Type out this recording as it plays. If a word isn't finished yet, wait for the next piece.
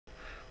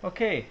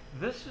Okay,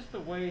 this is the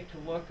way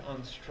to look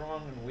on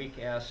strong and weak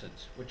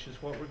acids, which is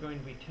what we're going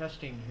to be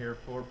testing here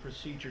for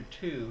procedure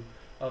 2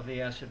 of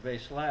the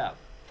acid-base lab.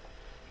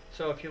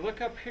 So if you look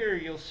up here,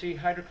 you'll see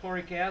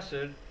hydrochloric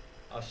acid,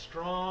 a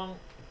strong,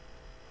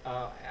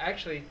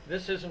 actually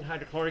this isn't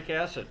hydrochloric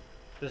acid,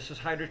 this is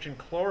hydrogen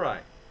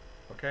chloride,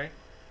 okay?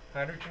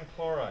 Hydrogen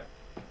chloride.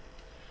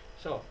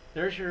 So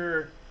there's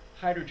your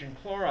hydrogen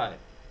chloride.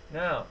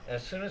 Now,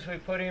 as soon as we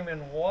put him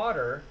in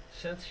water,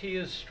 since he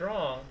is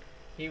strong,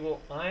 he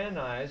will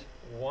ionize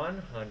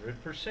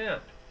 100%.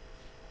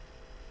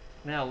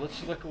 Now,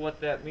 let's look at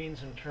what that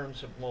means in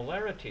terms of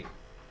molarity.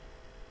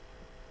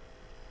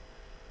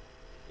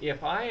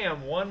 If I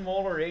am 1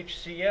 molar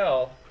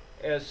HCl,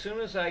 as soon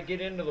as I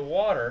get into the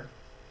water,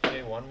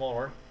 say 1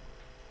 molar,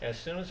 as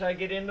soon as I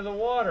get into the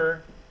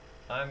water,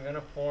 I'm going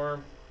to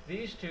form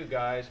these two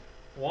guys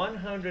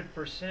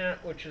 100%,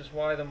 which is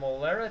why the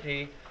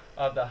molarity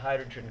of the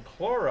hydrogen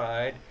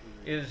chloride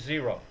is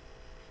 0.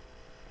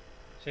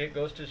 See, it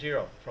goes to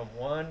 0, from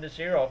 1 to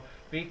 0,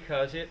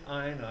 because it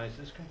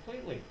ionizes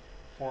completely,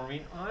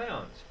 forming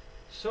ions.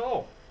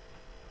 So,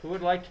 who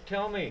would like to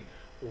tell me,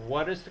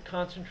 what is the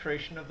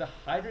concentration of the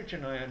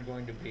hydrogen ion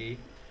going to be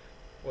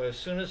well, as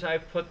soon as I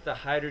put the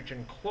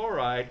hydrogen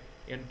chloride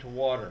into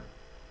water?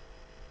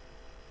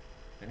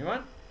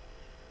 Anyone?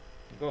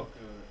 Go.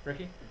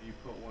 Ricky? If you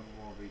put 1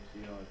 more of HCl,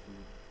 you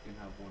can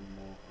have 1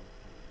 more of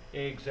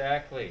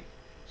Exactly.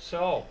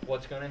 So,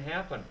 what's going to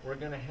happen? We're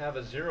going to have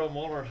a 0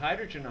 molar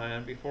hydrogen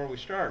ion before we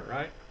start,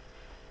 right?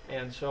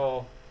 And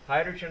so,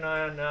 hydrogen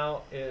ion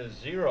now is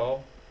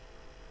 0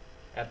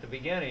 at the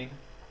beginning.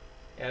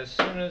 As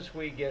soon as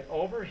we get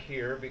over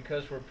here,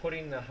 because we're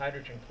putting the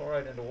hydrogen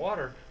chloride into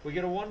water, we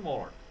get a 1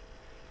 molar.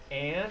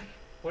 And,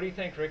 what do you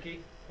think,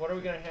 Ricky? What are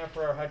we going to have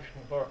for our hydrogen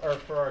or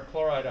for our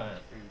chloride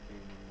ion?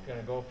 It's going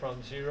to go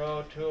from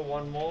 0 to a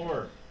 1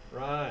 molar.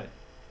 Right.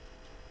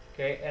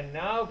 Okay, and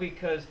now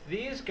because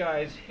these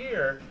guys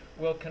here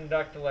will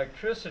conduct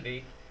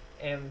electricity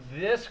and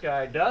this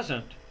guy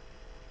doesn't,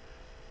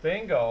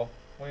 bingo,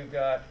 we've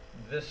got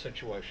this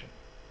situation.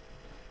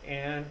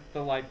 And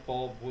the light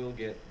bulb will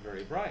get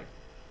very bright,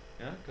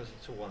 yeah, because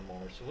it's a 1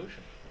 molar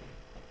solution.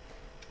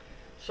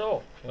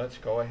 So, let's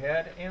go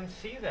ahead and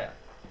see that.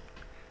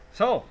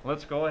 So,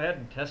 let's go ahead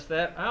and test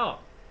that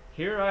out.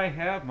 Here I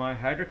have my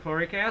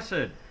hydrochloric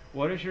acid.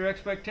 What is your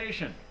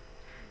expectation?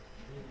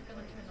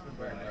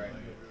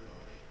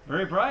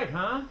 Very bright,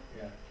 huh?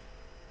 Yeah.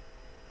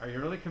 Are you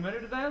really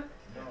committed to that?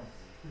 No.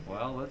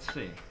 Well, let's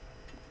see.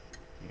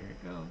 Here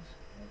it goes.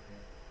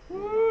 Okay.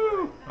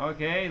 Woo!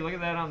 Okay, look at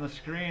that on the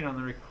screen, on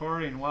the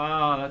recording.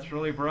 Wow, that's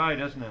really bright,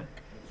 isn't it?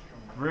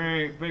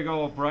 Very big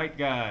old bright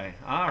guy.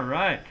 All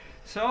right.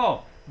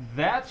 So,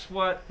 that's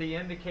what the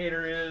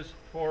indicator is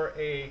for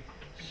a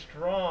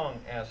strong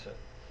acid.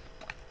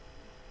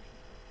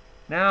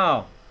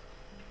 Now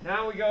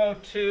we go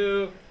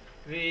to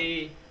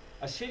the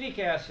acetic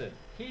acid.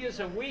 He is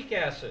a weak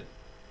acid.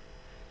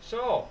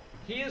 So,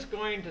 he is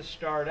going to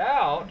start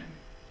out,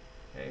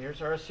 okay,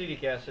 here's our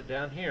acetic acid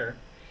down here.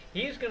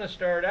 He's going to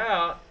start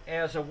out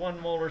as a 1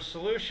 molar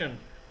solution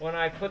when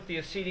I put the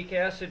acetic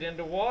acid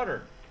into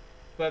water.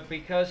 But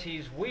because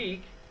he's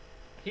weak,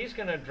 he's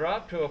going to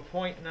drop to a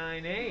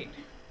 0.98.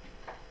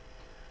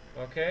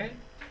 Okay?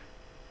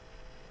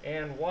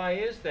 And why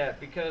is that?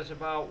 Because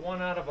about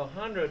 1 out of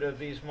 100 of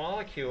these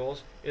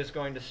molecules is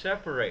going to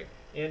separate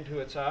into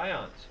its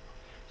ions.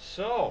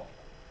 So,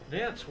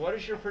 Vince, what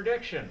is your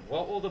prediction?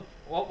 What will the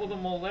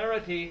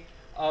molarity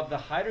of the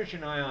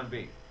hydrogen ion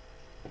be?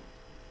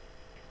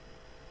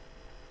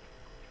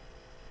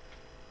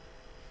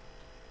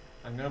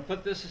 I'm going to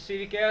put this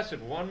acetic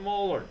acid, 1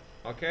 molar,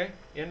 okay,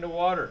 into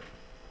water.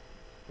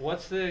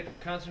 What's the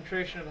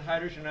concentration of the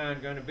hydrogen ion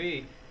going to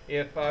be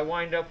if I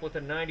wind up with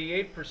a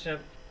 98%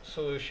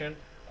 solution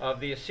of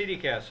the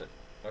acetic acid?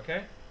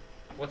 Okay?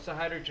 What's the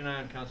hydrogen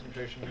ion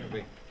concentration going to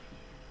be?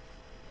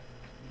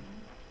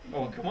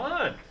 Oh, come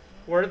on.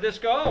 Where did this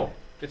go?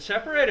 It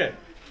separated.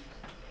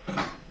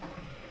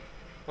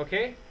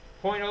 Okay?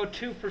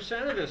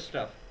 0.02% of this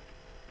stuff.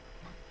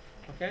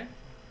 Okay?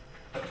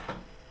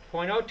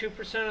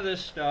 0.02% of this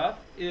stuff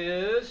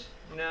is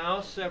now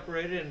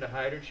separated into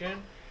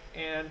hydrogen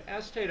and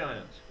acetate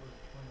ions.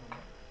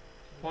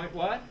 Point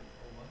what?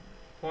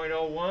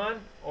 0.01,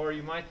 or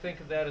you might think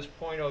of that as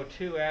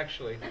 0.02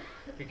 actually,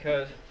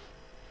 because,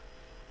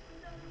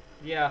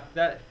 yeah,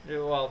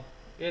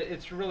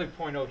 it's really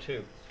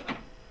 0.02.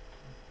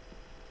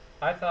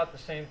 I thought the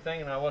same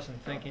thing and I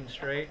wasn't thinking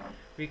straight,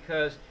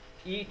 because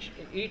each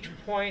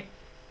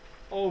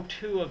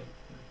 0.02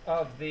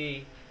 of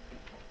the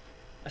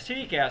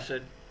acetic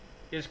acid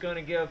is going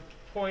to give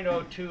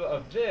 0.02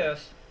 of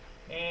this,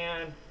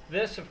 and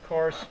this, of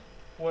course,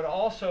 would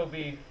also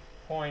be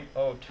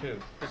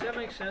 0.02. Does that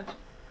make sense?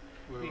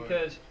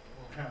 Because,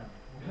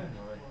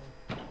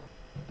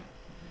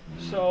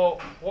 so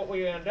what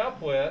we end up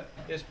with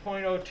is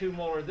 0.02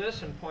 molar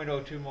this and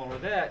 0.02 molar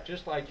that.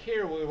 Just like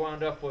here, we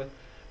wound up with,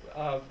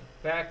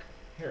 back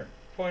here,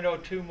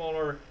 0.02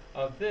 molar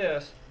of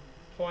this,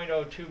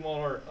 0.02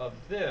 molar of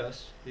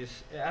this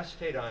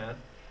acetate ion,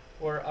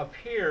 where up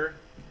here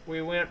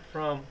we went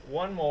from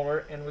 1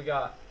 molar and we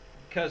got,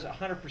 because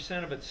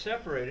 100% of it's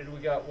separated, we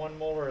got 1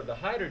 molar of the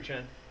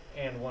hydrogen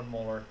and 1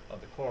 molar of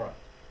the chloride.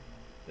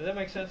 Does that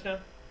make sense now?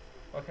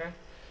 Okay.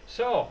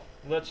 So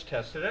let's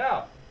test it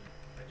out.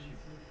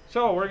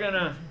 So we're going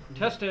to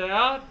test it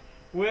out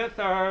with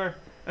our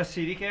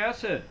acetic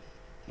acid.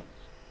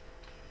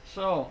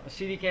 So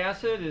acetic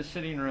acid is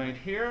sitting right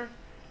here.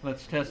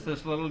 Let's test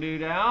this little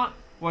dude out.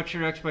 What's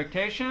your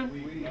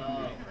expectation?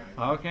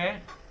 Okay.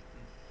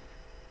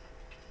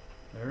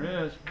 There it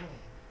is.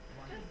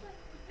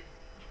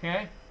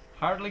 Okay.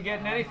 Hardly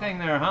getting anything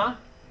there, huh?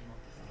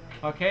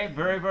 Okay.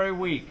 Very, very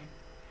weak.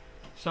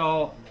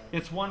 So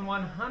it's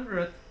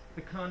 1/100th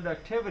the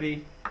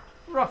conductivity,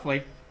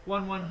 roughly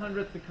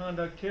 1/100th the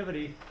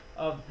conductivity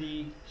of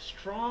the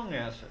strong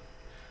acid.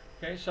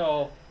 Okay,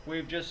 so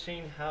we've just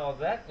seen how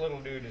that little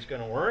dude is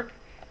going to work.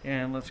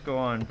 And let's go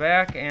on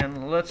back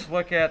and let's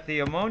look at the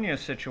ammonia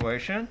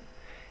situation.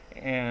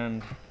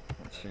 And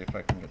let's see if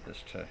I can get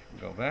this to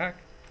go back.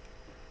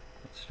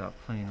 Let's stop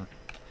playing with it.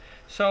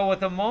 So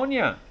with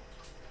ammonia,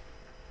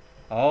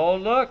 oh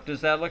look,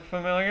 does that look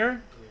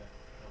familiar?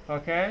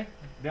 Okay,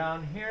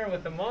 down here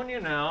with ammonia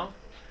now,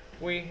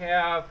 we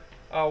have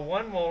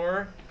 1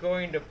 molar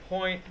going to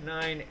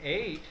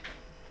 0.98.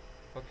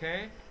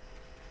 Okay,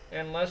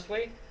 and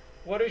Leslie,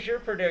 what is your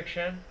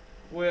prediction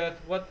with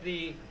what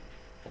the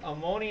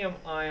ammonium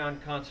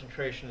ion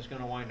concentration is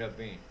going to wind up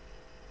being?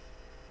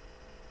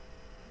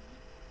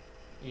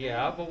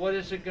 Yeah, but what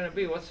is it going to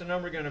be? What's the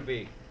number going to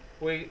be?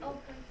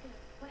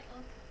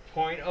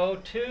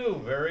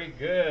 0.02. Very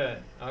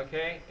good.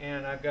 Okay,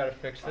 and I've got to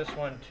fix this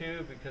one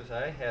too because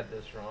I had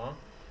this wrong,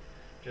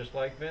 just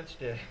like Vince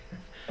did.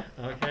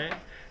 Okay,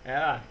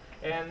 yeah,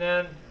 and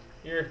then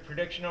your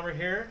prediction over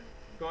here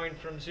going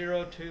from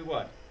 0 to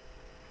what?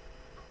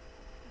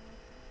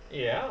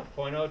 Yeah,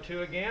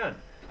 0.02 again,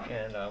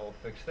 and I will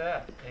fix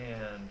that.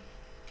 And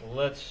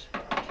let's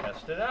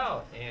test it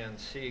out and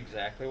see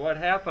exactly what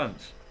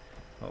happens.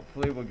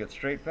 Hopefully we'll get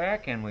straight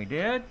back, and we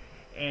did.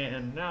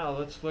 And now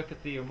let's look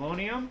at the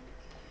ammonium.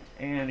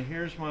 And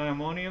here's my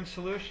ammonium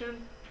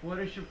solution. What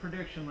is your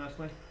prediction,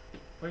 Leslie?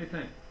 What do you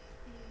think?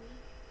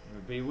 It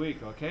would be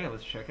weak. Okay,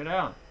 let's check it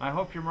out. I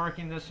hope you're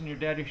marking this in your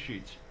data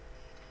sheets.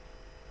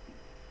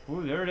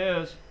 Ooh, there it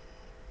is.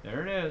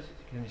 There it is.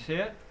 Can you see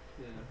it?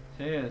 Yeah.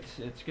 See,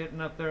 it's getting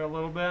up there a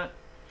little bit.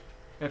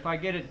 If I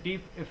get it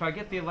deep, if I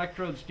get the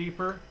electrodes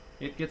deeper,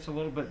 it gets a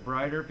little bit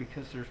brighter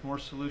because there's more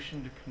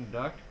solution to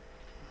conduct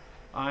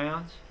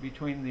ions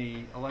between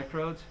the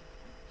electrodes.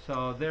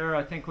 So there,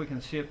 I think we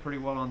can see it pretty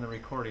well on the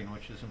recording,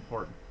 which is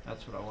important.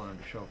 That's what I wanted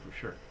to show for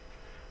sure.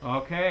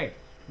 Okay,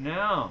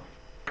 now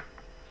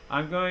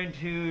I'm going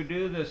to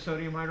do the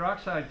sodium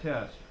hydroxide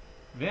test.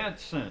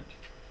 Vincent,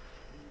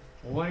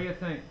 what do you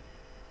think?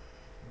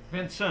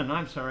 Vincent,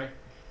 I'm sorry.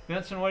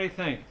 Vincent, what do you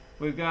think?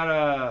 We've got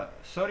a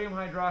sodium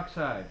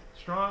hydroxide,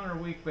 strong or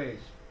weak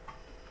base?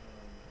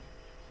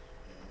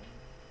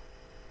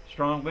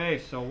 Strong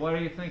base. So what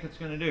do you think it's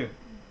going to do?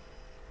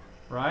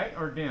 Right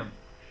or dim?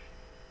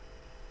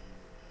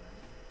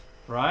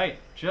 Right,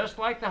 just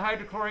like the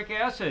hydrochloric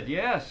acid,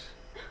 yes.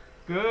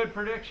 Good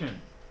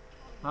prediction.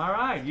 All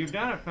right, you've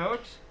done it,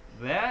 folks.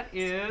 That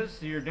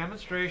is your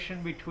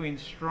demonstration between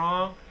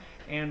strong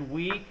and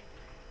weak,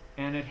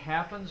 and it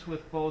happens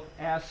with both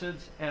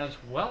acids as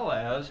well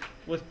as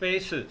with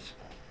bases.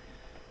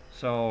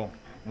 So,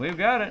 we've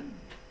got it.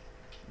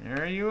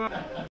 There you are.